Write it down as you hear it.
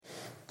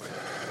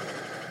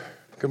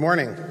Good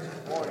morning.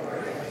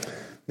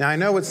 Now, I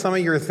know what some of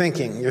you are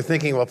thinking. You're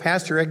thinking, well,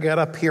 Pastor Ed got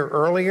up here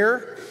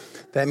earlier.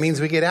 That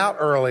means we get out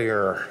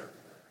earlier.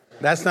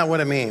 That's not what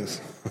it means.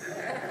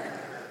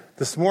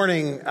 This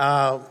morning,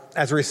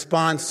 as a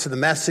response to the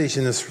message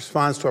and this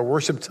response to our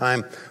worship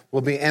time,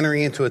 we'll be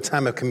entering into a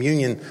time of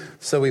communion.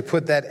 So we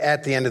put that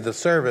at the end of the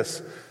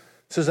service.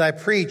 So as I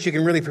preach, you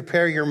can really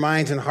prepare your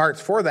minds and hearts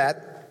for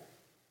that.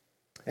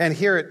 And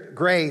here at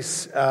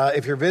Grace,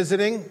 if you're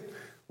visiting,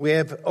 we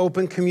have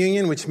open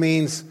communion, which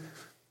means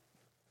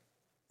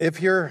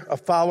if you're a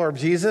follower of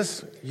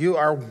Jesus, you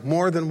are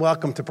more than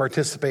welcome to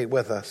participate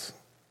with us.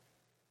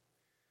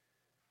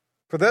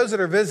 For those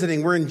that are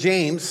visiting, we're in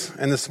James,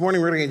 and this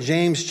morning we're looking at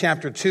James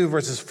chapter 2,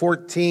 verses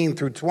 14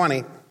 through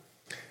 20.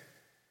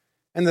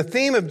 And the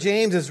theme of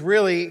James is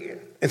really,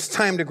 it's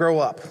time to grow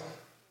up.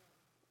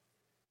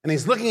 And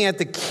he's looking at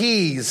the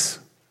keys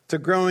to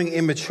growing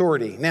in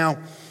maturity. Now,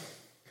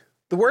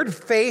 the word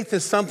faith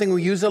is something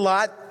we use a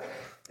lot.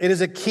 It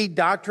is a key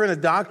doctrine. A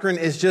doctrine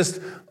is just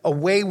a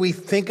way we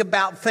think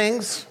about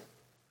things.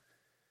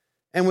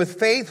 And with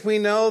faith, we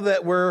know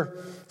that we're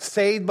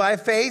saved by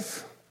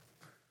faith.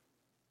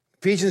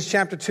 Ephesians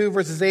chapter 2,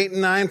 verses 8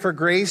 and 9, for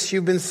grace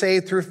you've been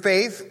saved through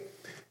faith.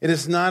 It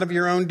is not of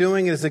your own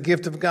doing. It is a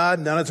gift of God,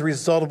 not as a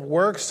result of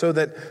works, so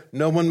that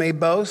no one may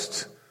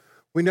boast.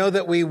 We know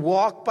that we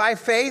walk by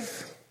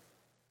faith.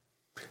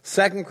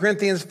 2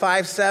 Corinthians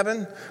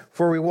 5:7,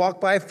 for we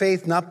walk by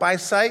faith, not by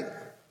sight.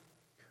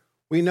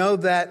 We know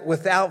that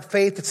without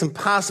faith, it's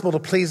impossible to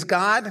please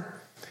God.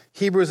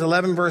 Hebrews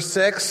 11, verse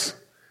 6,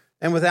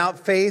 and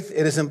without faith,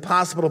 it is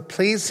impossible to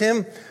please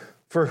him.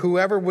 For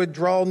whoever would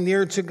draw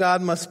near to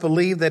God must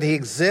believe that he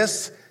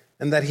exists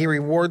and that he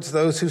rewards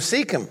those who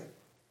seek him.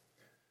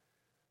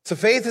 So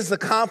faith is the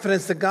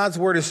confidence that God's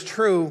word is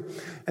true,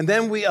 and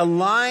then we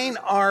align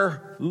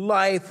our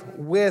life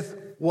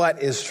with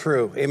what is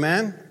true.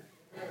 Amen?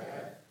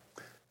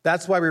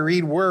 That's why we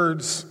read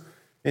words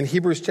in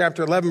Hebrews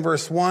chapter 11,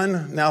 verse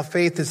 1. Now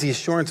faith is the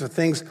assurance of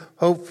things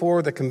hoped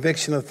for, the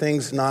conviction of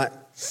things not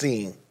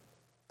seen.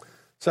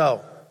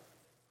 So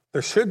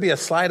there should be a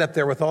slide up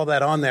there with all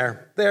that on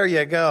there. There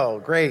you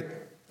go. Great.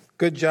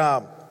 Good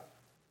job.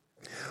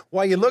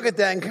 While you look at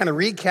that and kind of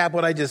recap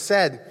what I just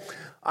said,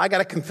 I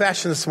got a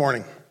confession this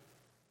morning.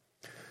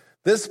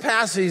 This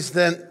passage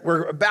that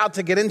we're about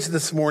to get into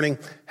this morning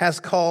has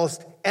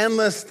caused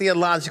endless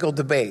theological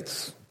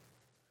debates.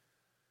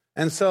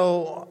 And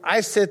so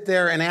I sit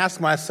there and ask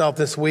myself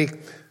this week,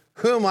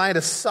 who am I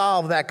to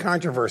solve that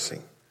controversy?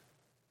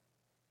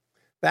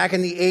 Back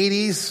in the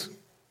 80s,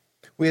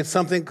 we had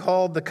something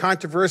called the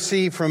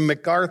controversy from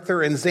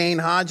MacArthur and Zane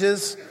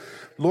Hodges,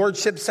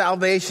 Lordship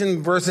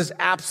Salvation versus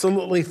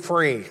Absolutely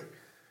Free.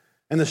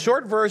 And the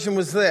short version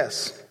was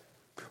this.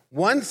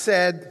 One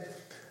said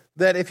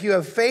that if you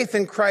have faith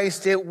in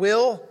Christ, it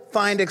will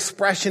find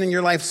expression in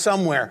your life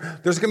somewhere.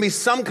 There's going to be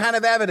some kind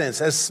of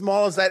evidence, as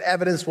small as that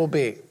evidence will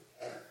be.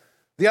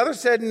 The other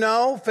said,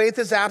 no, faith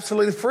is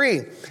absolutely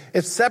free.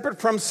 It's separate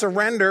from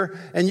surrender,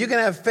 and you can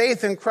have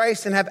faith in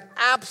Christ and have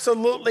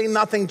absolutely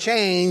nothing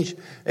change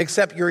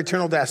except your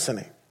eternal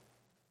destiny.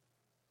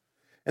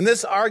 And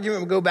this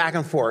argument would go back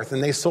and forth,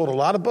 and they sold a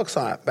lot of books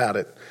about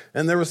it,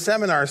 and there were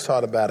seminars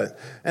taught about it,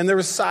 and there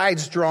were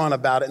sides drawn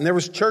about it, and there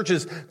was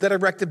churches that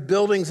erected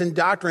buildings and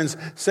doctrines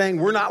saying,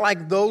 we're not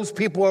like those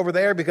people over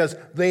there because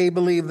they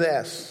believe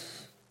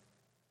this.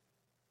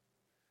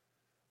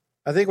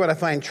 I think what I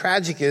find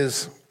tragic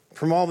is,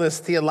 from all this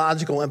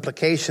theological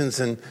implications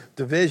and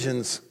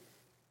divisions,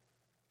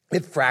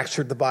 it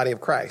fractured the body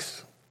of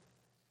Christ.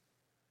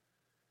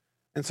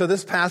 And so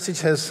this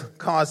passage has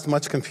caused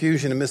much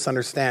confusion and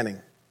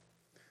misunderstanding.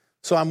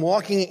 So I'm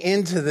walking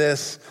into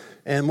this,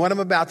 and what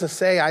I'm about to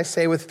say, I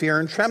say with fear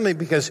and trembling,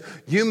 because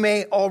you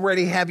may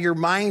already have your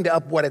mind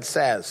up what it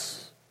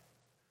says.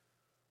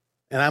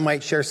 And I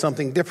might share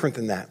something different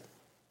than that.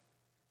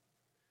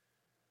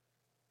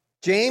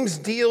 James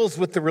deals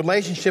with the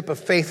relationship of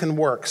faith and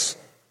works.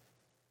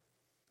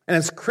 And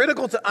it's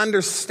critical to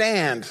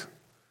understand,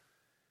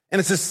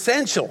 and it's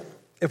essential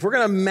if we're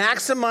going to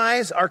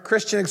maximize our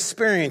Christian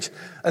experience,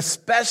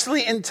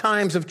 especially in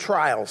times of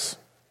trials.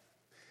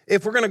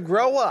 If we're going to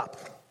grow up,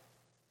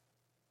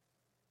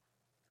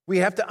 we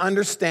have to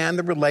understand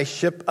the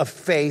relationship of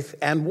faith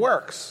and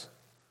works.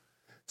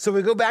 So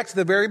we go back to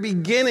the very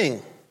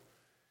beginning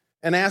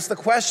and ask the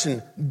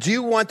question, do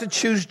you want to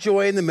choose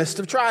joy in the midst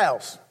of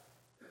trials?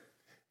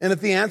 And if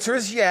the answer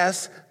is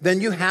yes, then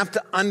you have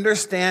to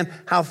understand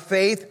how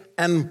faith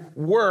and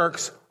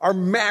works are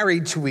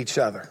married to each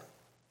other.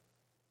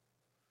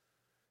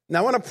 Now,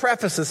 I want to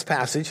preface this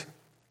passage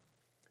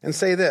and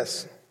say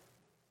this,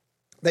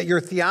 that your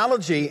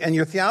theology, and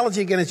your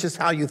theology, again, is just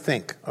how you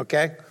think,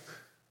 okay?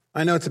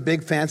 I know it's a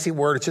big fancy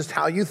word. It's just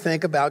how you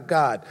think about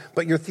God.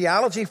 But your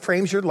theology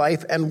frames your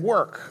life and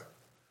work.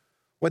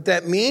 What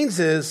that means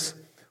is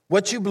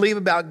what you believe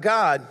about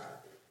God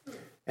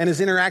and his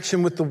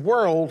interaction with the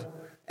world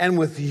and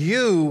with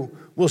you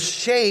will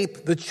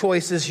shape the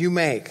choices you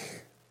make.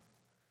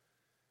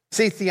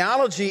 See,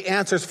 theology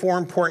answers four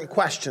important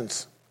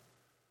questions.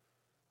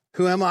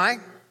 Who am I?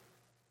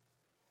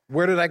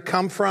 Where did I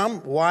come from?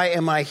 Why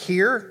am I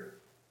here?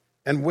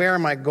 And where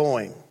am I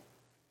going?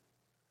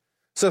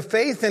 So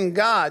faith in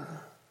God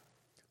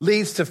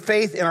leads to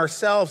faith in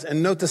ourselves.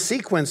 And note the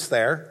sequence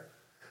there,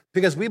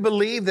 because we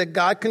believe that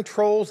God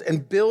controls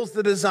and builds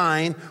the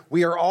design.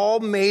 We are all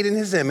made in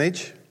his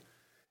image,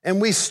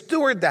 and we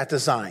steward that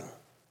design,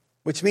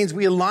 which means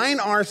we align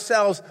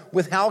ourselves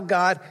with how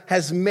God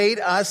has made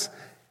us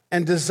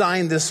and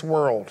designed this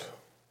world.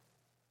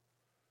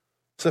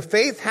 So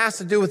faith has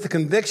to do with the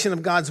conviction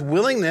of God's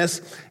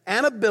willingness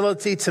and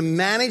ability to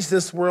manage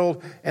this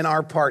world and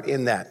our part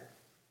in that.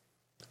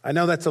 I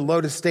know that's a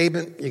loaded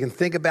statement. You can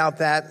think about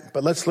that,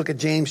 but let's look at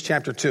James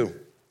chapter 2.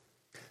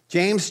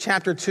 James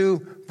chapter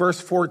 2,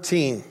 verse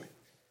 14.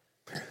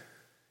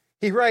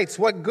 He writes,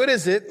 "What good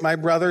is it, my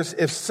brothers,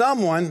 if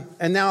someone,"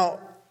 and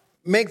now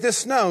make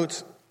this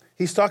note,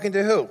 he's talking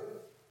to who?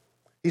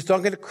 He's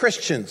talking to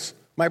Christians,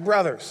 my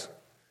brothers.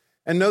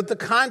 And note the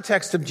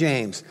context of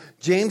James.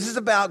 James is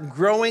about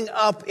growing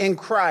up in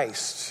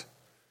Christ.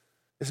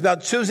 It's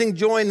about choosing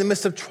joy in the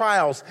midst of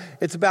trials.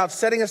 It's about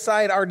setting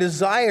aside our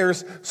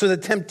desires so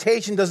that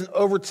temptation doesn't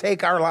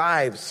overtake our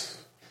lives.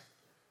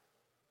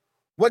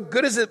 What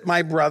good is it,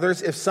 my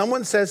brothers, if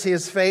someone says he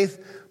has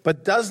faith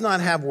but does not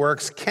have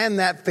works? Can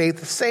that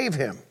faith save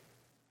him?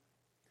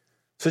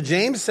 So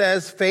James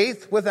says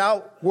faith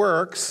without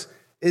works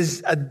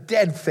is a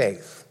dead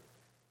faith.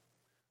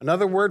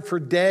 Another word for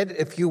dead,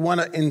 if you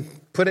want to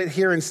put it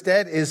here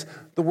instead, is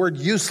the word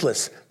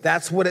useless.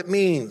 That's what it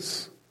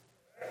means.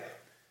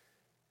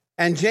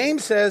 And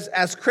James says,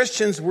 as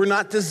Christians, we're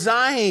not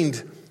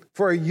designed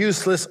for a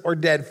useless or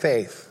dead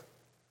faith.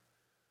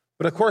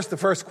 But of course, the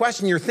first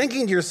question you're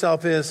thinking to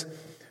yourself is,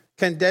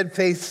 can dead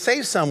faith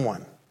save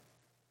someone?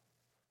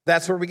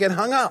 That's where we get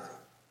hung up.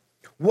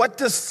 What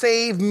does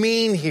save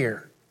mean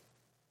here?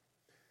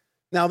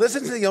 Now, this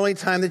isn't the only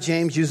time that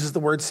James uses the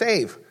word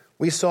save.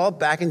 We saw it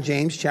back in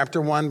James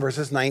chapter 1,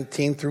 verses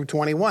 19 through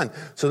 21.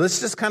 So let's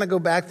just kind of go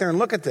back there and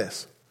look at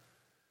this.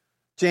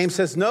 James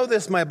says, "Know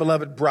this, my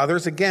beloved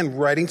brothers," again,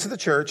 writing to the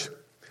church,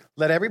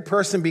 "let every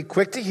person be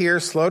quick to hear,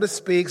 slow to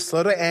speak,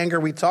 slow to anger."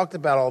 We talked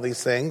about all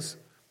these things.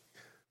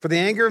 "For the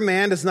anger of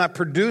man does not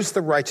produce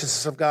the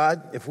righteousness of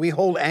God. If we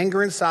hold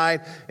anger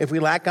inside, if we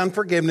lack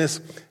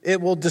unforgiveness,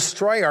 it will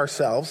destroy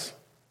ourselves.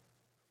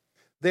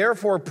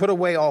 Therefore, put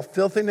away all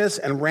filthiness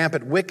and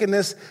rampant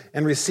wickedness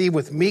and receive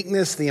with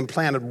meekness the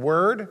implanted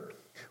word,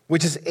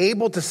 which is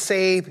able to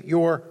save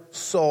your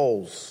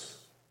souls."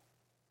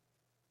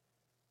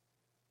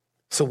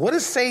 So what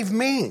does save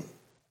mean?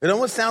 It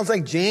almost sounds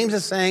like James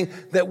is saying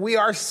that we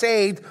are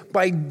saved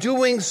by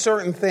doing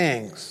certain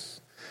things.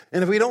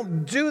 And if we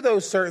don't do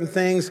those certain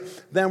things,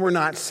 then we're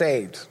not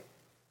saved.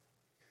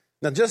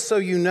 Now, just so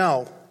you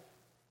know,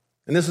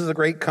 and this is a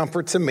great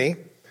comfort to me,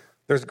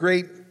 there's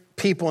great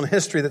people in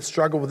history that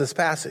struggle with this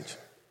passage.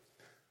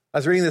 I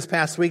was reading this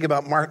past week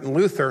about Martin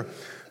Luther,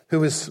 who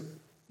was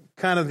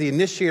kind of the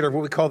initiator of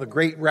what we call the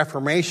Great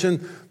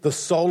Reformation, the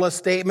sola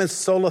statement,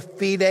 sola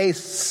fide,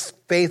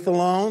 faith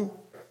alone.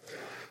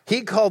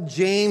 He called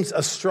James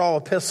a straw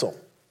epistle.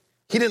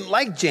 He didn't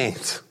like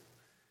James.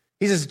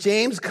 He says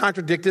James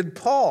contradicted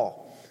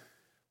Paul.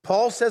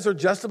 Paul says we're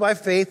justified by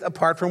faith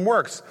apart from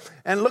works.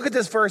 And look at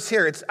this verse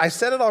here. I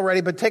said it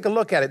already, but take a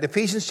look at it.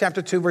 Ephesians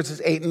chapter 2,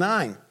 verses 8 and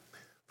 9.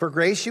 "For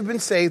grace you've been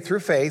saved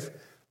through faith.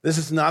 This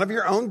is not of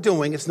your own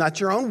doing. It's not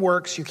your own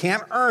works. You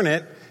can't earn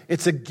it.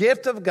 It's a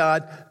gift of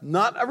God,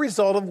 not a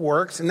result of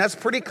works." And that's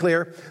pretty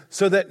clear.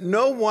 "So that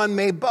no one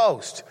may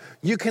boast."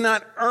 You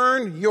cannot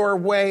earn your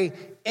way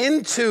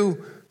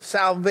into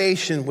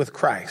salvation with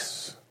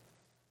Christ.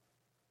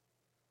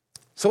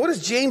 So what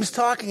is James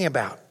talking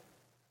about?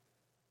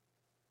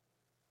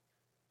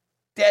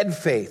 Dead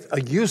faith,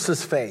 a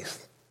useless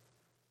faith.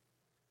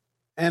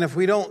 And if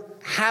we don't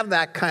have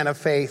that kind of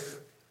faith,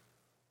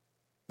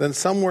 then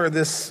somewhere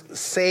this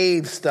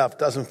saved stuff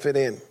doesn't fit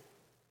in.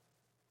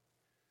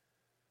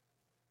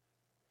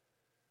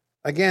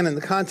 Again, in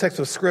the context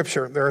of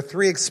Scripture, there are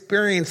three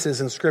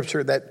experiences in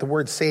Scripture that the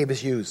word save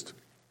is used.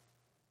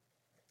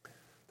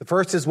 The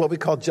first is what we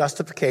call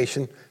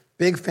justification,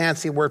 big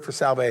fancy word for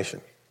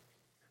salvation.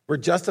 We're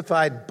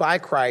justified by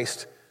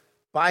Christ,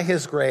 by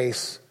his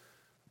grace,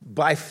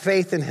 by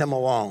faith in him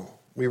alone.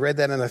 We read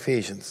that in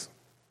Ephesians.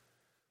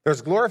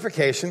 There's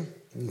glorification.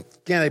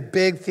 Again, a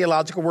big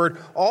theological word.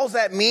 All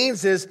that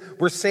means is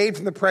we're saved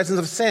from the presence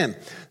of sin.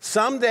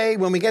 Someday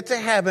when we get to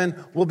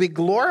heaven, we'll be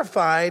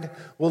glorified.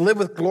 We'll live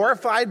with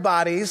glorified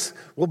bodies.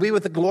 We'll be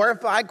with the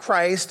glorified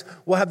Christ.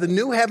 We'll have the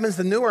new heavens,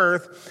 the new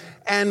earth,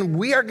 and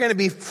we are going to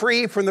be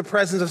free from the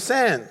presence of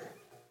sin.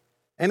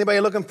 Anybody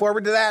looking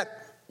forward to that?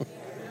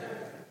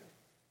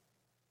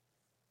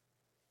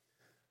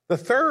 The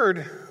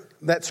third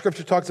that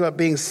Scripture talks about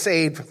being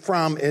saved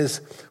from is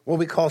what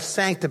we call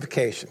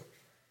sanctification.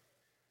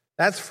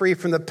 That's free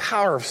from the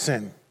power of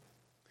sin.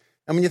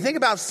 And when you think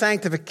about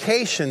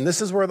sanctification,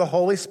 this is where the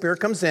Holy Spirit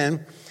comes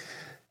in.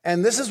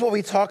 And this is what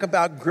we talk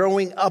about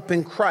growing up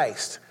in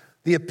Christ.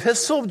 The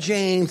epistle of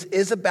James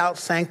is about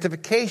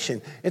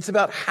sanctification. It's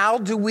about how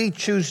do we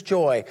choose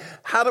joy?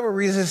 How do we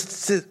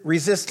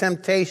resist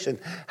temptation?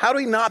 How do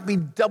we not be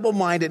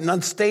double-minded and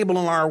unstable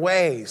in our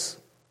ways?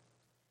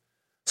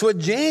 So what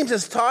James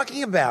is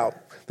talking about,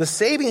 the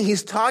saving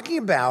he's talking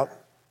about,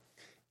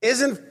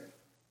 isn't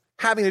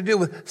having to do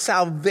with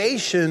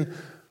salvation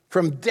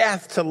from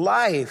death to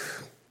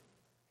life.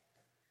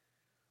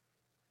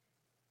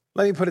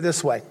 Let me put it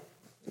this way.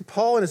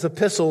 Paul in his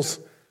epistles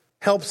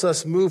helps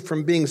us move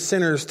from being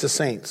sinners to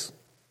saints.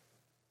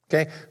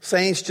 Okay?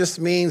 Saints just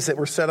means that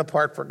we're set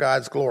apart for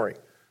God's glory.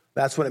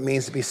 That's what it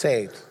means to be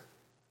saved.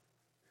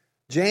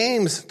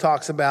 James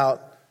talks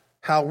about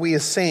how we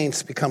as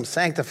saints become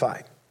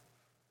sanctified.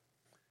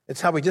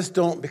 It's how we just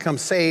don't become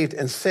saved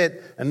and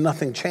sit and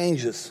nothing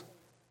changes.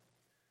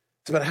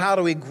 It's about how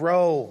do we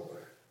grow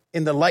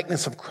in the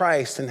likeness of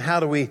Christ, and how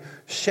do we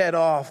shed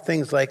off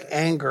things like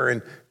anger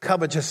and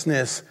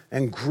covetousness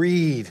and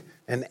greed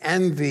and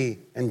envy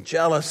and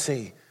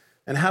jealousy,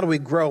 and how do we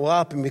grow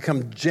up and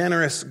become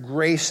generous,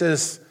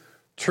 gracious,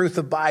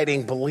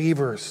 truth-abiding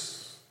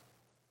believers.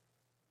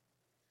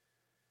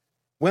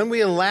 When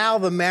we allow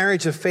the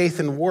marriage of faith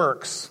and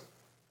works,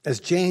 as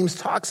James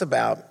talks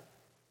about,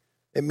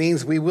 it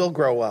means we will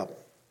grow up.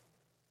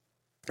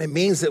 It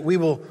means that we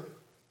will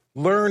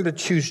learn to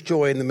choose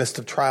joy in the midst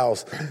of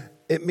trials.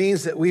 It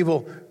means that we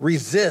will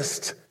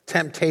resist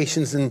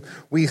temptations, and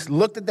we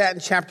looked at that in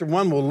chapter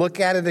 1. We'll look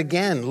at it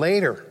again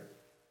later.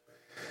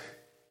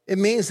 It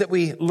means that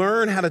we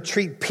learn how to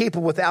treat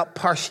people without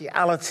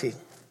partiality.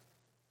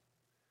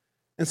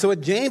 And so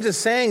what James is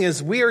saying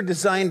is we are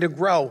designed to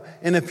grow.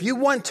 And if you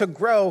want to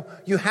grow,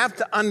 you have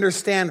to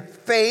understand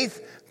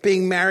faith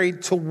being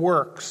married to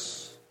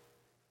works.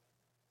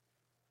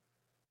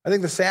 I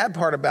think the sad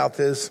part about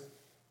this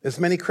is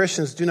many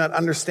Christians do not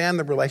understand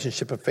the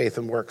relationship of faith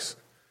and works.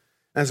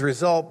 As a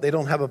result, they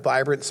don't have a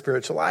vibrant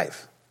spiritual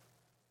life.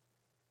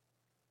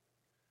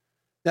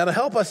 Now, to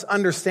help us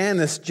understand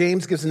this,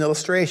 James gives an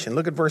illustration.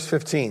 Look at verse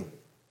 15.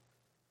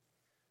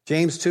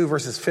 James 2,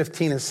 verses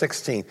 15 and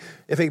 16.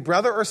 If a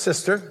brother or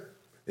sister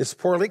is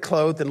poorly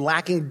clothed and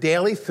lacking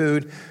daily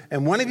food,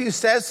 and one of you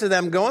says to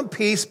them, "Go in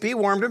peace, be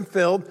warmed and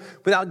filled,"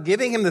 without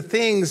giving him the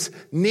things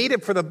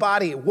needed for the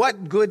body,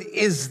 what good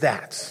is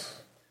that?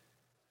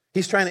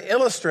 He's trying to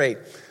illustrate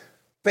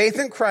faith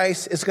in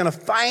Christ is going to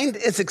find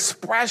its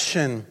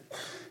expression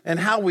in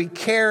how we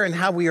care and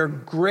how we are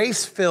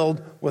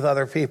grace-filled with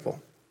other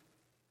people.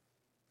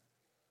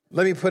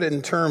 Let me put it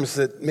in terms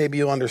that maybe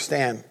you'll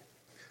understand.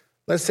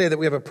 Let's say that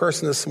we have a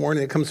person this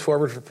morning that comes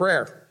forward for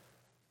prayer.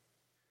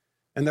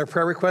 And their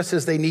prayer request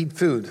is they need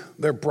food.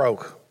 They're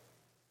broke.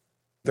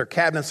 Their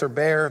cabinets are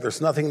bare. There's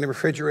nothing in the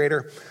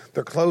refrigerator.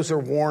 Their clothes are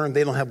worn.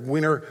 They don't have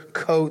winter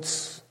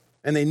coats.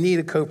 And they need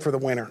a coat for the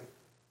winter.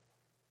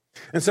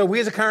 And so we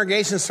as a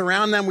congregation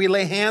surround them, we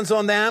lay hands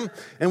on them,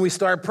 and we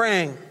start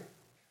praying.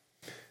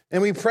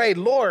 And we pray,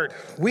 "Lord,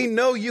 we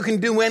know you can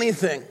do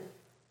anything.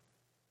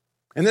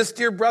 And this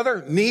dear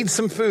brother needs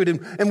some food.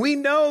 And we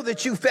know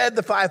that you fed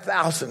the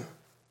 5,000.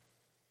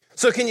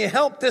 So can you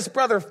help this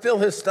brother fill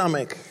his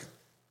stomach?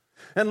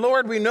 And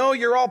Lord, we know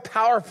you're all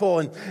powerful,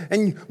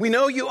 and we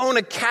know you own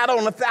a cattle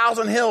on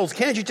 1,000 hills.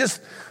 Can't you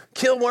just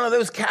kill one of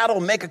those cattle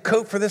and make a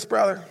coat for this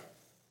brother?"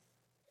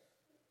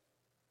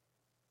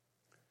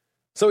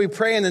 So we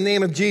pray in the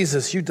name of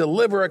Jesus, you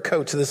deliver a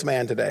coat to this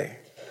man today.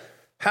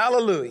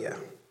 Hallelujah.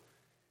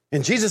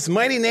 In Jesus'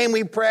 mighty name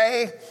we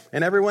pray.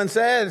 And everyone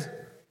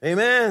said,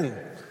 amen.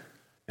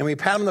 And we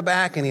pat him on the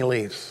back and he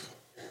leaves.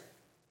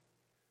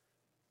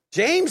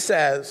 James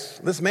says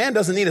this man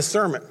doesn't need a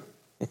sermon.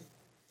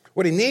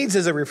 What he needs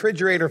is a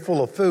refrigerator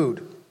full of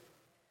food.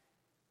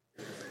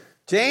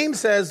 James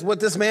says what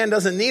this man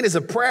doesn't need is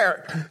a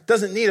prayer.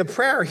 Doesn't need a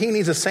prayer. He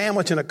needs a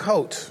sandwich and a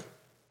coat.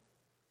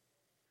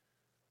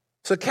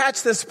 So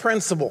catch this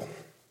principle.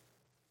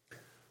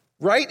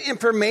 Right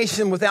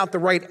information without the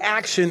right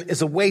action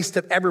is a waste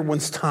of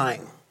everyone's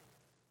time.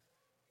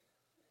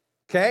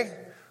 Okay?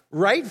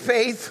 Right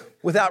faith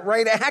without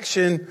right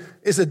action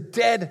is a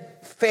dead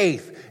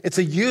faith. It's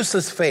a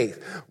useless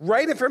faith.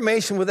 Right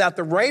information without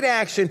the right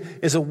action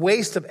is a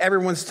waste of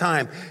everyone's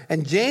time.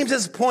 And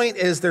James's point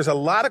is there's a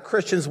lot of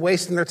Christians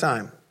wasting their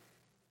time.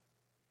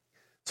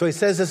 So he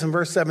says this in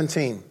verse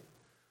 17.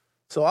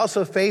 So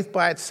also faith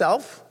by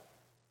itself,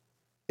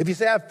 if you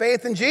say I have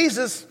faith in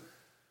Jesus,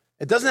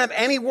 it doesn't have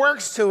any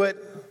works to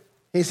it,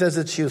 he says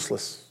it's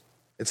useless.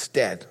 It's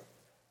dead.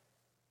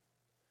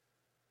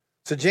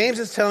 So James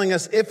is telling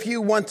us if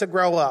you want to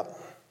grow up,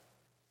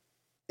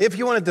 if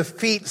you want to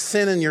defeat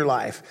sin in your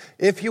life,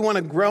 if you want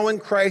to grow in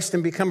Christ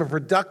and become a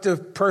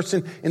productive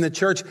person in the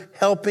church,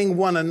 helping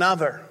one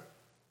another,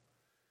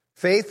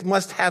 faith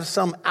must have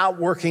some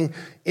outworking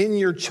in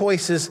your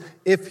choices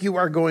if you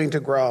are going to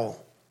grow.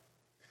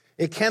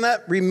 It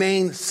cannot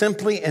remain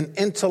simply an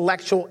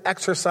intellectual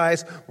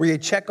exercise where you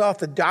check off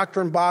the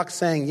doctrine box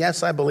saying,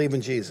 yes, I believe in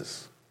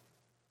Jesus.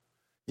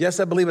 Yes,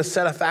 I believe a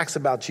set of facts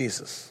about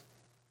Jesus.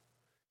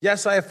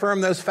 Yes, I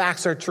affirm those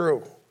facts are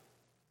true.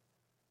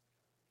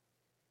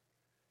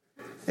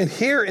 And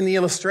here in the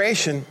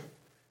illustration,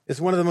 is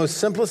one of the most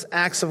simplest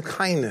acts of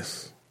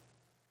kindness.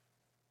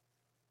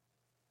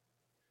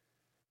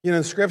 You know,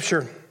 in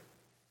Scripture,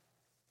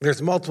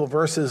 there's multiple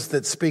verses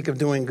that speak of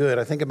doing good.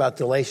 I think about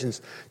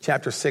Galatians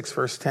chapter 6,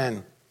 verse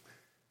 10.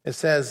 It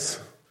says,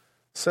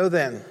 "So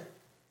then,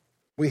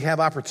 we have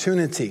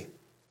opportunity.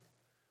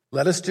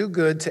 Let us do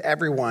good to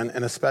everyone,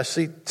 and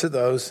especially to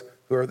those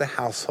who are the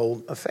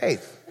household of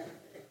faith."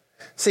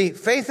 See,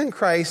 faith in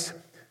Christ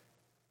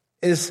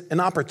is an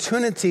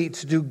opportunity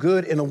to do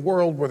good in a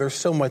world where there's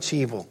so much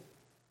evil.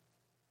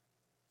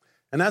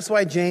 And that's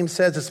why James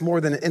says it's more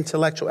than an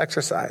intellectual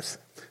exercise.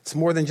 It's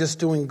more than just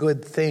doing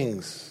good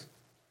things.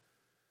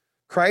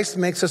 Christ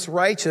makes us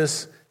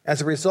righteous.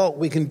 As a result,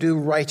 we can do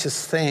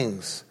righteous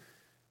things.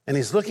 And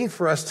he's looking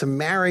for us to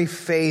marry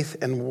faith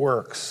and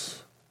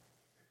works.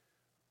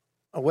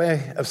 A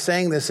way of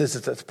saying this is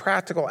it's a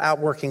practical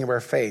outworking of our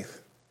faith.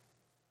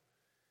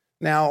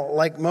 Now,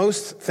 like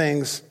most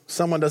things,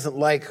 someone doesn't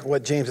like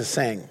what James is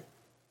saying.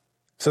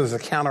 So there's a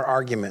counter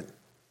argument.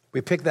 We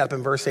pick that up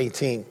in verse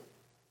 18.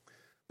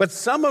 But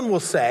someone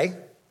will say,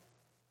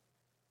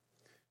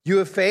 "You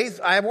have faith,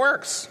 I have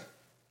works.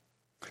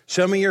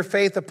 Show me your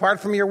faith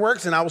apart from your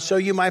works, and I will show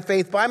you my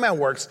faith by my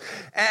works."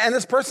 And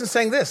this person's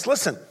saying this,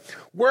 listen,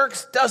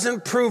 works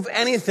doesn't prove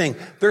anything.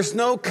 There's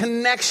no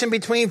connection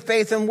between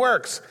faith and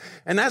works.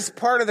 And that's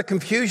part of the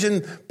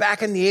confusion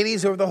back in the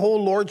 80s over the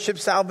whole lordship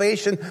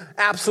salvation,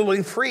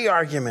 absolutely free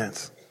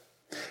argument.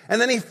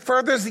 And then he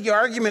furthers the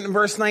argument in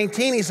verse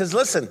 19. He says,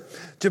 listen,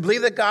 to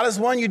believe that God is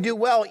one, you do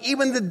well.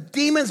 Even the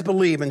demons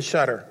believe and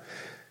shudder.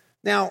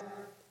 Now,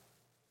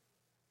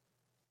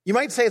 you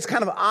might say it's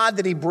kind of odd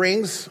that he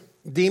brings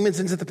demons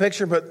into the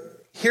picture, but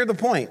hear the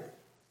point.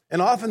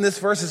 And often this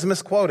verse is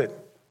misquoted.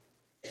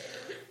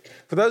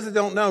 For those that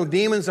don't know,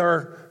 demons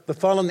are the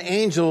fallen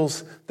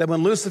angels that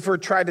when Lucifer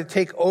tried to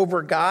take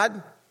over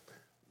God,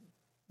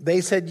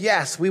 they said,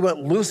 yes, we want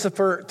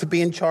Lucifer to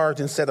be in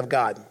charge instead of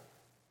God.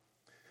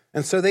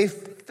 And so they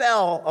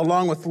fell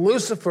along with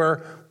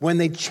Lucifer when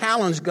they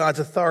challenged God's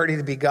authority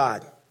to be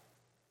God.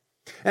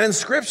 And in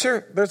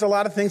Scripture, there's a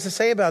lot of things to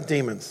say about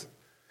demons.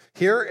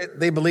 Here,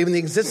 they believe in the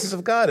existence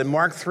of God. In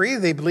Mark 3,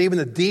 they believe in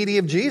the deity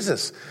of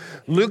Jesus.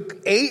 Luke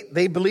 8,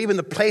 they believe in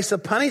the place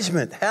of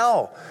punishment,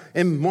 hell.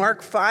 In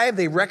Mark 5,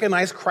 they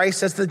recognize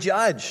Christ as the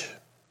judge.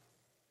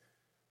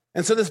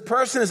 And so this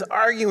person is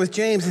arguing with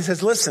James. He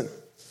says, listen,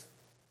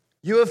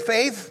 you have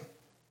faith,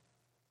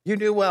 you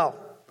do well.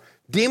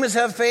 Demons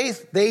have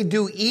faith, they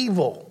do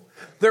evil.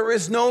 There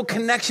is no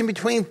connection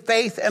between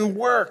faith and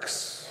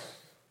works.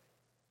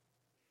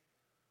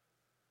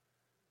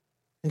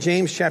 In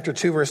James chapter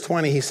 2, verse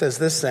 20, he says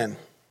this then.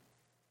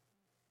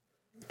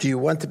 Do you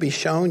want to be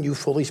shown, you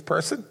foolish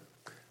person?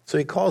 So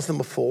he calls them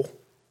a fool.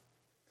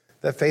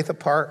 That faith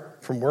apart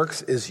from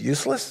works is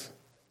useless.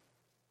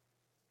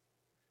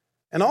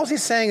 And all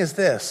he's saying is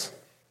this.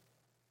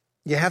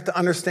 You have to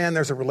understand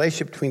there's a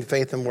relationship between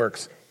faith and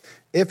works.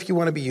 If you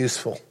want to be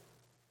useful.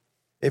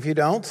 If you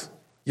don't,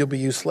 you'll be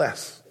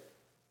useless.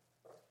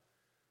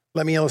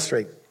 Let me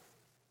illustrate.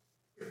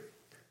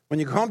 When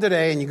you go home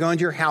today and you go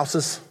into your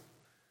houses,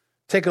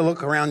 take a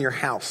look around your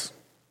house.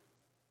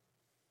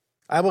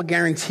 I will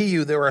guarantee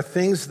you there are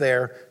things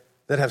there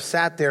that have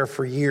sat there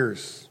for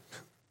years.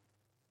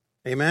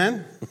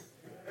 Amen?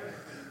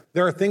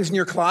 There are things in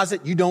your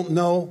closet you don't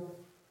know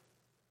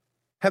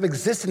have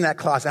existed in that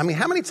closet. I mean,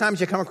 how many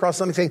times you come across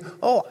something saying,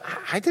 oh,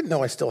 I didn't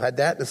know I still had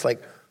that. It's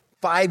like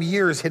 5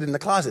 years hidden in the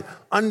closet.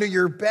 Under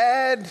your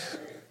bed,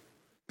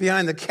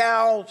 behind the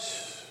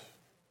couch.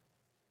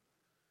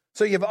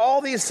 So you have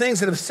all these things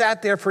that have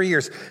sat there for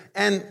years.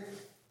 And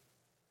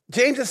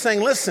James is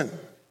saying, listen,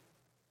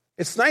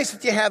 it's nice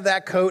that you have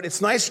that coat.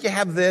 It's nice you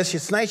have this.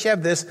 It's nice you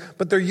have this,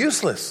 but they're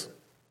useless.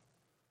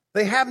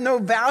 They have no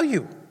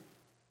value.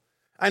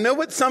 I know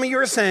what some of you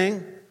are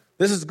saying.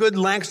 This is good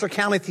Lancaster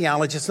County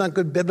theology. It's not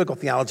good biblical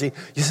theology.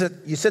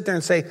 You sit there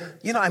and say,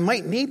 you know, I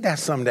might need that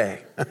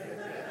someday.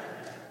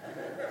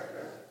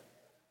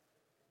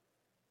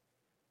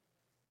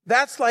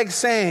 That's like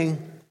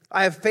saying,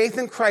 I have faith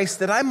in Christ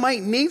that I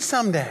might need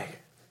someday.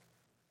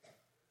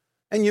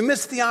 And you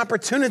miss the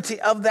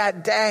opportunity of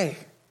that day.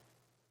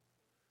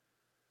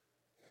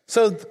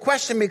 So the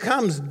question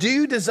becomes, do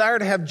you desire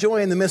to have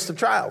joy in the midst of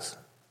trials?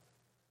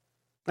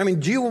 I mean,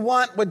 do you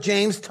want what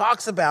James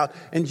talks about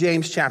in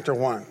James chapter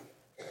 1?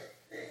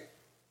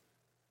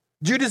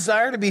 Do you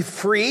desire to be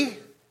free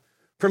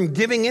from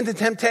giving into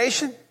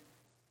temptation?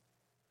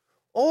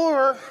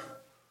 Or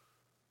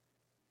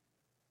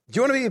do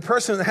you want to be a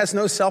person that has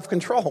no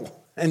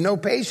self-control and no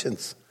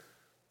patience?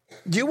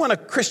 Do you want a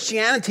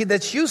Christianity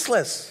that's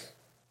useless?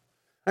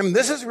 I mean,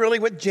 this is really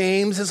what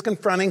James is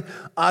confronting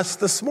us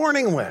this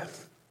morning with.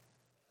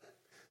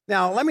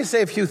 Now, let me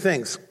say a few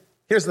things.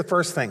 Here's the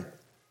first thing.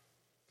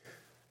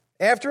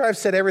 After I've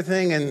said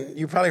everything, and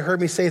you probably heard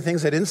me say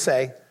things I didn't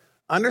say,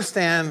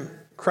 understand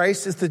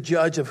Christ is the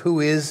judge of who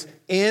is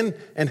in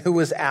and who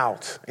is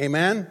out.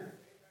 Amen?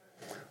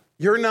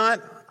 You're not,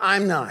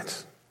 I'm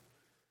not.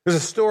 There's a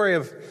story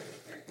of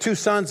two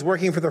sons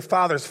working for their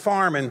father's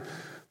farm, and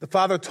the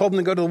father told them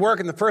to go to work,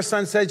 and the first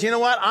son says, you know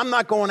what, I'm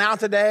not going out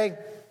today.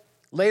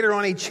 Later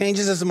on, he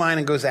changes his mind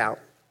and goes out.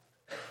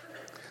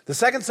 The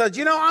second says,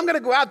 I'm going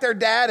to go out there,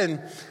 Dad. And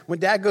when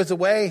Dad goes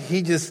away,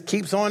 he just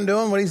keeps on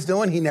doing what he's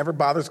doing. He never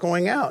bothers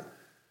going out.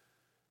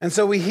 And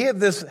so we have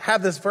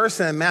this verse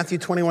in Matthew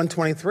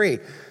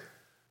 21:23.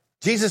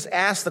 Jesus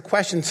asked the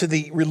question to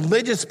the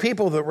religious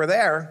people that were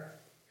there,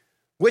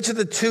 which of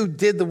the two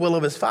did the will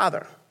of his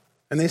Father?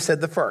 And they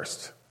said the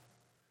first.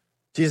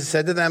 Jesus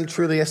said to them,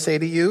 truly I say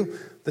to you,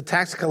 the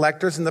tax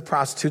collectors and the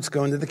prostitutes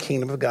go into the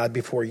kingdom of God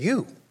before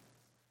you.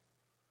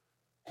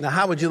 Now,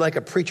 how would you like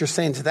a preacher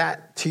saying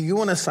that to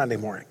you on a Sunday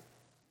morning?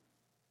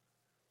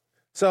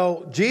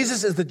 So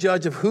Jesus is the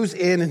judge of who's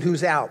in and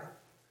who's out.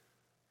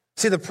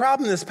 See, the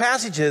problem in this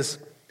passage is,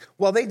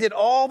 well, they did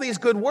all these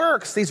good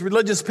works, these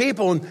religious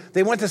people, and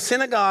they went to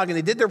synagogue and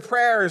they did their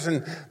prayers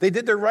and they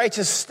did their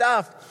righteous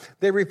stuff.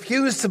 They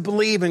refused to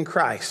believe in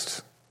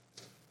Christ.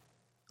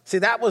 See,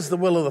 that was the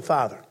will of the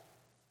Father.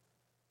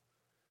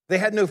 They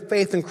had no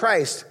faith in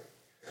Christ.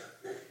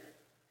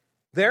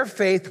 Their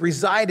faith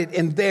resided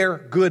in their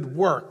good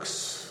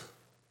works.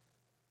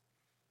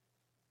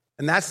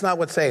 And that's not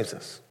what saves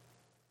us.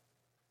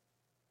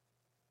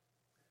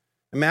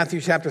 In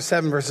Matthew chapter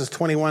 7, verses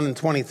 21 and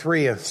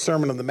 23, a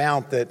Sermon on the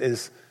Mount that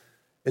is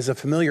a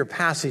familiar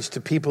passage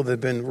to people that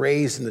have been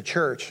raised in the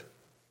church. It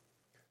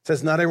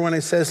says, not everyone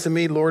who says to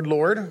me, Lord,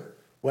 Lord,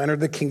 will enter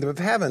the kingdom of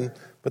heaven,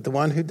 but the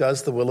one who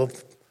does the will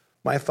of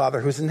my Father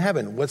who's in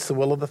heaven. What's the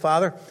will of the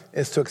Father?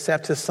 Is to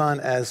accept his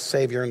Son as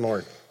Savior and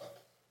Lord.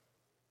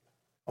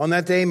 On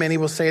that day, many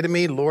will say to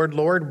me, Lord,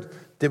 Lord,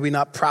 did we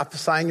not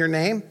prophesy in your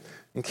name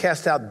and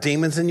cast out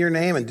demons in your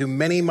name and do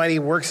many mighty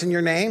works in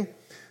your name?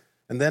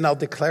 And then I'll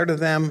declare to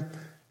them,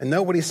 and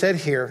note what he said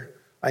here,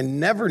 I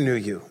never knew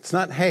you. It's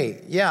not,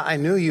 hey, yeah, I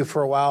knew you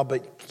for a while,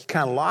 but you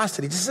kind of lost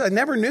it. He just said, I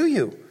never knew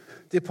you.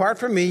 Depart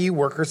from me, you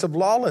workers of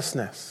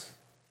lawlessness.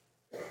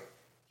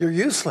 You're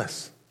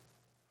useless.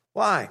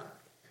 Why?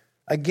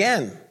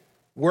 Again,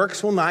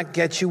 works will not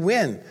get you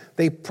in.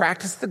 They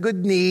practiced the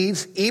good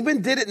deeds,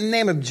 even did it in the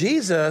name of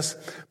Jesus,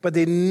 but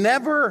they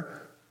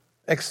never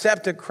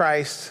accepted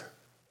Christ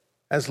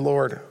as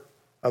Lord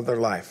of their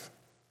life.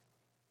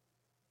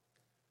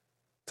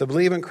 To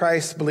believe in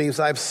Christ believes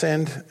I've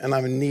sinned and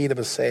I'm in need of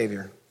a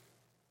Savior.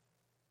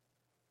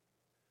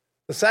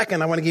 The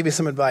second, I want to give you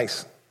some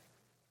advice.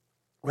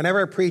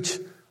 Whenever I preach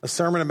a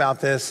sermon about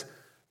this,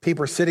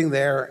 people are sitting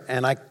there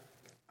and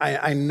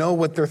I know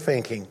what they're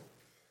thinking.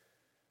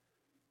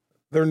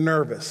 They're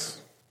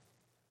nervous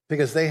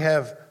because they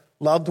have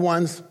loved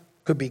ones,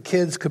 could be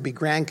kids, could be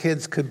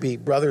grandkids, could be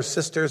brothers,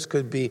 sisters,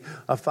 could be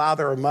a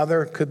father or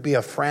mother, could be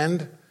a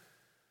friend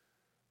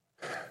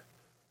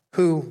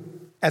who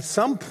at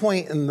some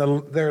point in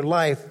their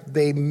life,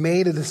 they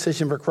made a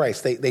decision for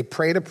Christ. They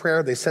prayed a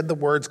prayer, they said the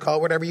words, call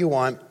it whatever you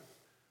want,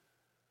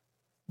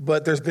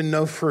 but there's been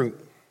no fruit.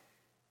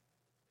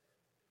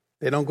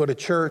 They don't go to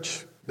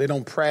church, they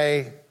don't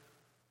pray.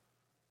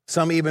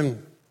 Some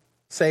even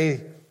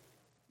say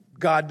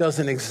God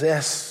doesn't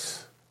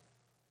exist.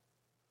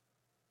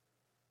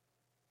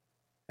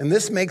 And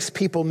this makes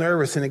people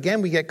nervous. And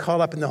again, we get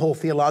caught up in the whole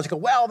theological,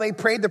 well, they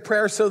prayed the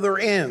prayer, so they're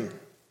in.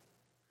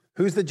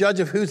 Who's the judge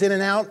of who's in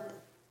and out?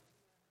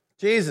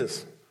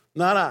 Jesus,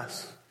 not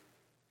us.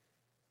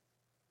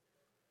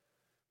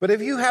 But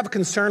if you have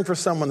concern for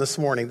someone this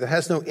morning that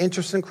has no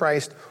interest in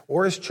Christ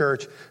or his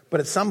church, but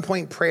at some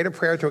point prayed a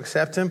prayer to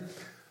accept him,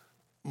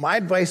 my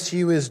advice to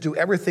you is do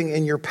everything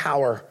in your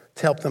power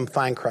to help them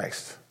find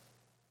Christ.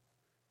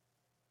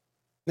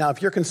 Now,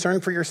 if you're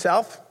concerned for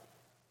yourself,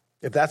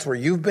 if that's where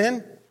you've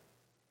been,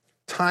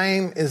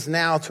 time is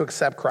now to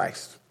accept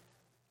Christ.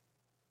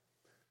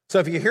 So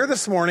if you're here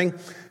this morning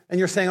and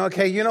you're saying,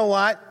 okay, you know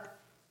what?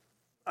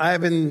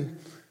 I've been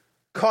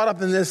caught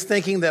up in this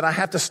thinking that I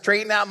have to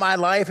straighten out my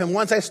life. And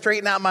once I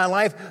straighten out my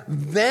life,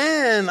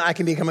 then I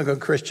can become a good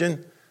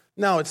Christian.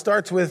 No, it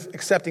starts with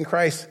accepting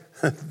Christ.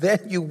 Then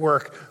you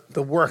work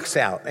the works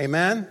out.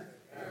 Amen?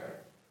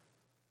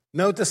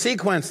 Note the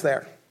sequence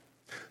there.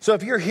 So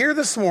if you're here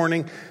this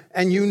morning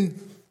and you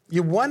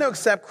want to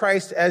accept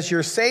Christ as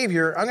your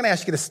Savior, I'm going to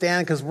ask you to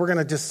stand because we're going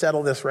to just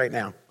settle this right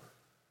now.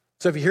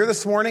 So if you're here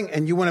this morning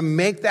and you want to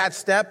make that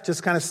step,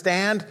 just kind of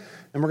stand.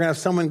 And we're going to have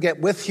someone get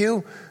with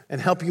you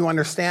and help you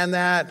understand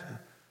that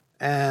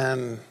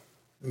and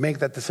make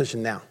that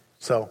decision now.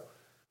 So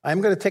I'm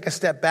going to take a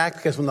step back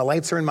because when the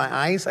lights are in my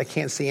eyes, I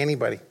can't see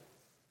anybody.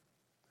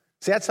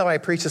 See, that's how I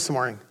preach this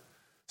morning.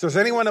 So is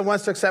there anyone that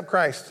wants to accept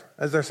Christ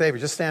as their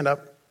Savior? Just stand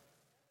up.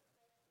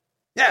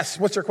 Yes,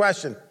 what's your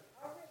question?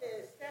 I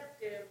already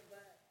accepted,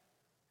 but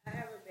I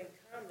haven't been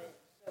coming.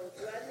 So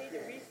do I need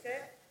to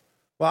reset?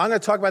 Well, I'm going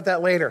to talk about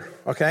that later,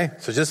 okay?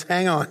 So just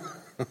hang on.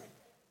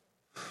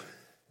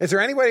 Is there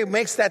anybody who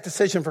makes that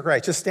decision for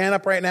Christ? Just stand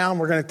up right now, and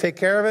we're going to take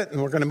care of it,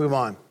 and we're going to move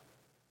on.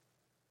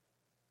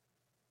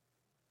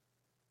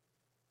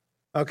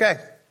 Okay.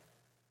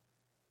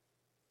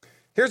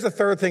 Here's the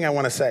third thing I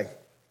want to say.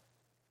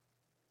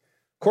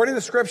 According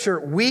to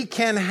Scripture, we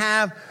can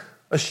have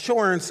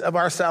assurance of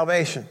our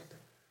salvation.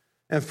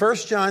 In 1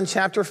 John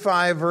chapter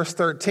 5, verse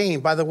 13,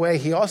 by the way,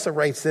 he also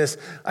writes this,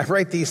 I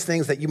write these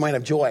things that you might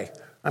have joy.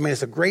 I mean,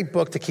 it's a great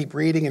book to keep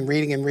reading and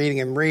reading and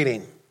reading and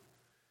reading.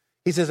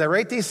 He says, I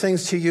write these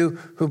things to you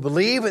who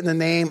believe in the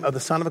name of the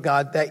Son of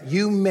God, that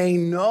you may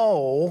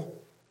know.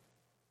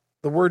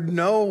 The word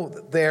know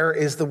there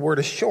is the word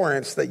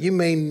assurance, that you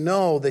may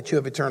know that you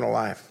have eternal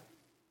life.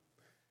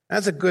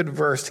 That's a good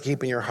verse to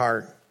keep in your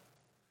heart.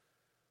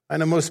 I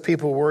know most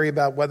people worry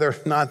about whether or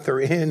not they're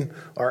in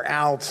or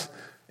out.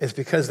 It's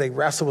because they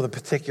wrestle with a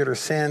particular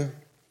sin.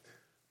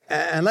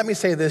 And let me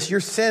say this,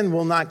 your sin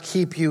will not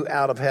keep you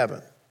out of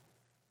heaven.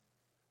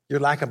 Your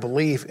lack of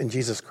belief in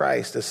Jesus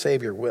Christ as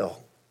Savior will.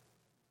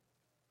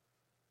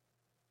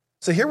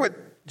 So hear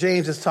what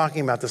James is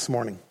talking about this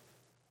morning.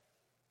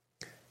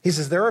 He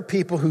says there are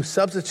people who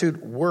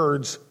substitute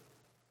words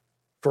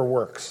for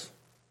works.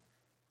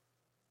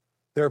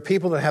 There are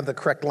people that have the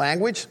correct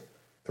language,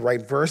 the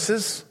right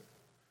verses,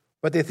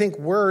 but they think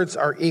words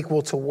are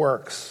equal to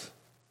works.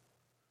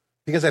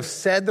 Because I've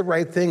said the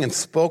right thing and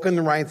spoken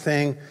the right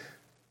thing,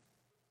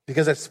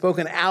 because I've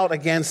spoken out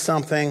against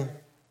something.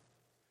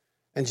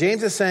 And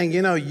James is saying,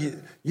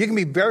 you can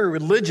be very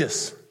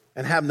religious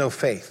and have no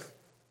faith.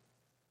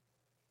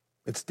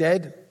 It's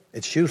dead,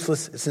 it's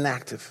useless, it's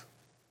inactive.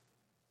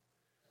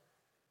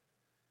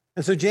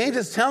 And so James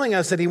is telling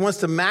us that he wants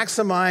to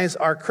maximize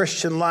our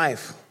Christian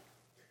life.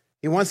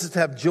 He wants us to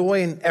have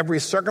joy in every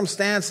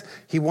circumstance.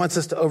 He wants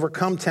us to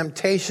overcome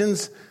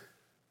temptations.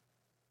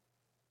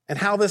 And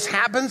how this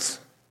happens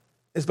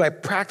is by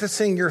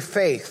practicing your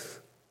faith.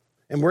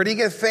 And where do you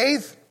get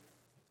faith?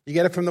 You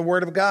get it from the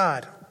Word of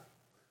God.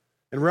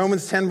 In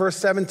Romans 10, verse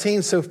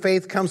 17, so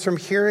faith comes from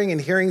hearing, and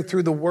hearing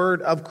through the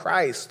Word of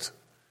Christ.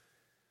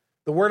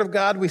 The Word of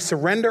God, we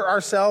surrender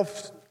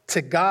ourselves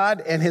to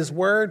God and His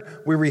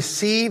Word. We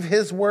receive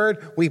His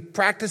Word. We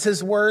practice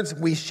His words.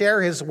 We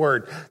share His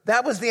Word.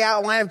 That was the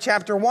outline of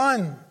chapter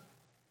 1.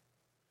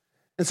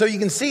 And so you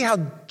can see how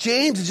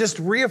James is just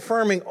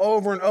reaffirming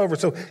over and over.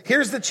 So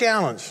here's the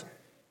challenge.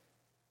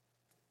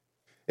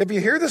 If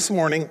you're here this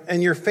morning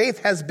and your faith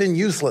has been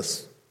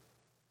useless,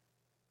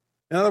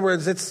 in other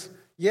words,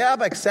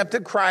 I've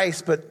accepted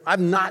Christ, but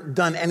I've not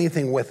done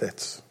anything with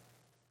it.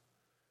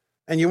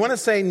 And you want to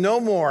say, no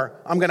more.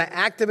 I'm going to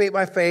activate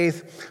my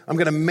faith. I'm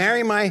going to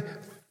marry my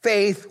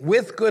faith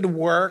with good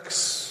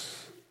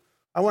works.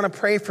 I want to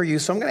pray for you.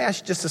 So I'm going to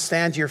ask you just to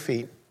stand to your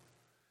feet.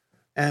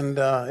 And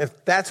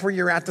if that's where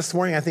you're at this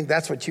morning, I think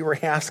that's what you were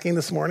asking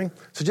this morning.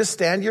 So just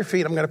stand to your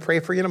feet. I'm going to pray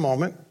for you in a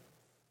moment.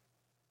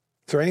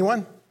 Is there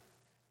anyone?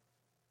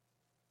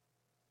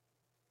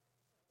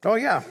 Oh,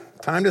 yeah.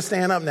 Time to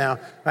stand up now.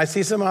 I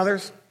see some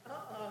others.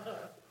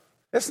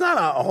 It's not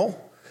uh-oh.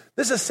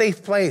 This is a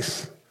safe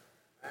place.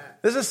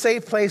 This is a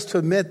safe place to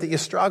admit that you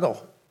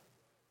struggle.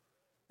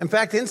 In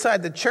fact,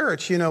 inside the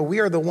church, we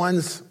are the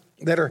ones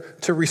that are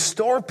to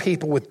restore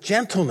people with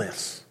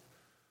gentleness.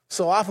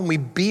 So often we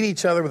beat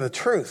each other with the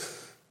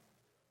truth.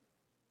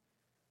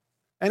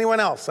 Anyone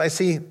else? I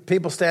see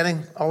people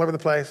standing all over the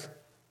place.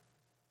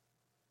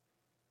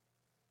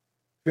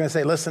 You're going to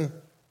say, listen,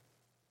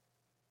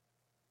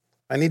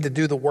 I need to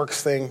do the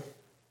works thing.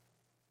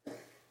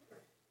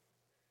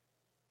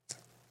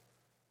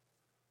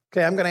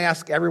 Okay, I'm going to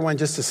ask everyone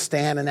just to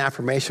stand in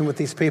affirmation with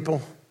these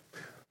people.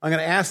 I'm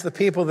going to ask the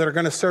people that are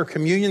going to serve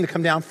communion to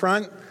come down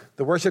front.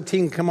 The worship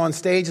team can come on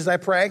stage as I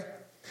pray.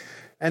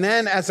 And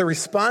then as a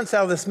response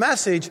out of this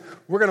message,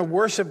 we're going to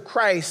worship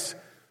Christ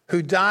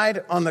who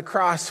died on the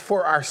cross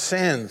for our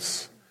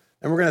sins.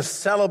 And we're going to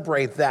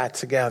celebrate that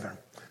together.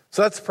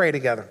 So let's pray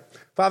together.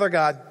 Father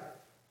God,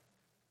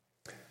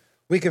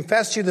 we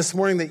confess to you this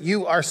morning that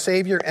you are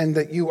Savior and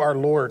that you are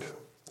Lord.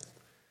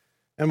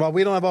 And while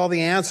we don't have all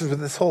the answers with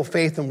this whole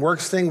faith and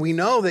works thing, we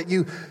know that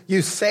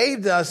you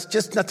saved us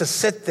just not to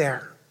sit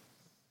there.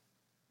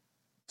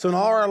 So in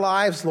all our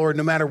lives, Lord,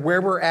 no matter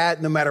where we're at,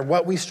 no matter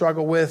what we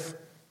struggle with,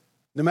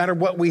 no matter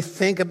what we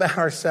think about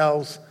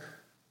ourselves,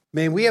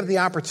 may we have the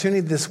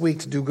opportunity this week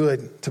to do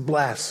good, to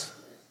bless,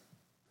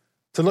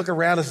 to look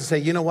around us and say,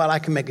 you know what, I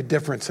can make a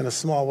difference in a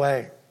small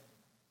way.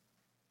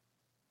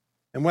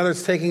 And whether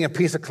it's taking a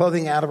piece of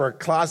clothing out of our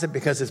closet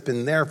because it's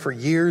been there for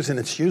years and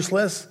it's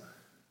useless,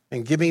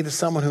 and giving it to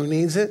someone who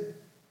needs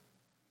it,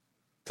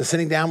 to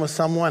sitting down with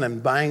someone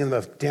and buying them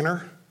a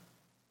dinner.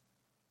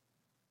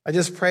 I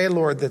just pray,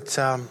 Lord,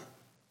 that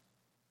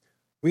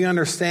we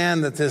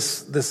understand that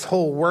this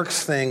whole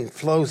works thing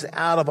flows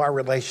out of our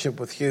relationship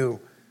with you,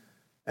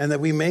 and that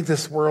we make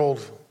this world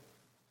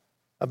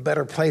a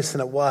better place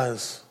than it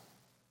was,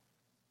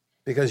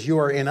 because you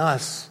are in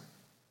us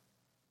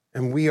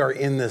and we are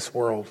in this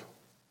world.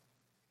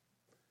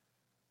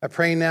 I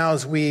pray now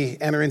as we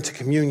enter into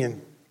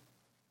communion,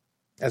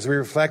 as we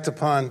reflect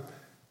upon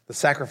the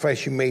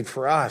sacrifice you made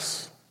for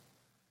us,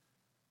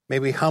 may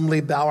we humbly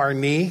bow our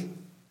knee.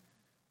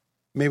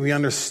 May we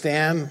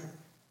understand.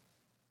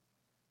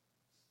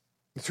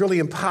 It's really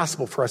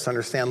impossible for us to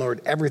understand,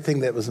 Lord,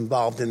 everything that was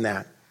involved in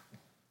that.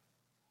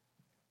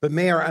 But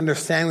may our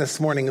understanding this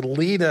morning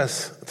lead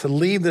us to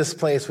leave this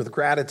place with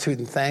gratitude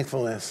and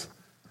thankfulness.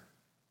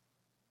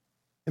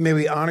 And may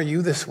we honor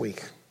you this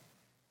week.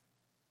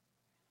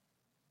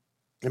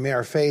 And may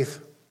our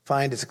faith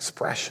find its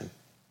expression.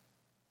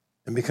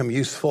 and become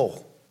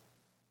useful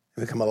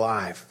and become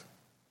alive.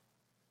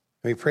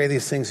 And we pray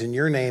these things in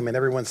your name, and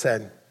everyone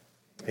said,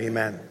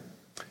 amen.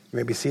 You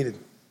may be seated.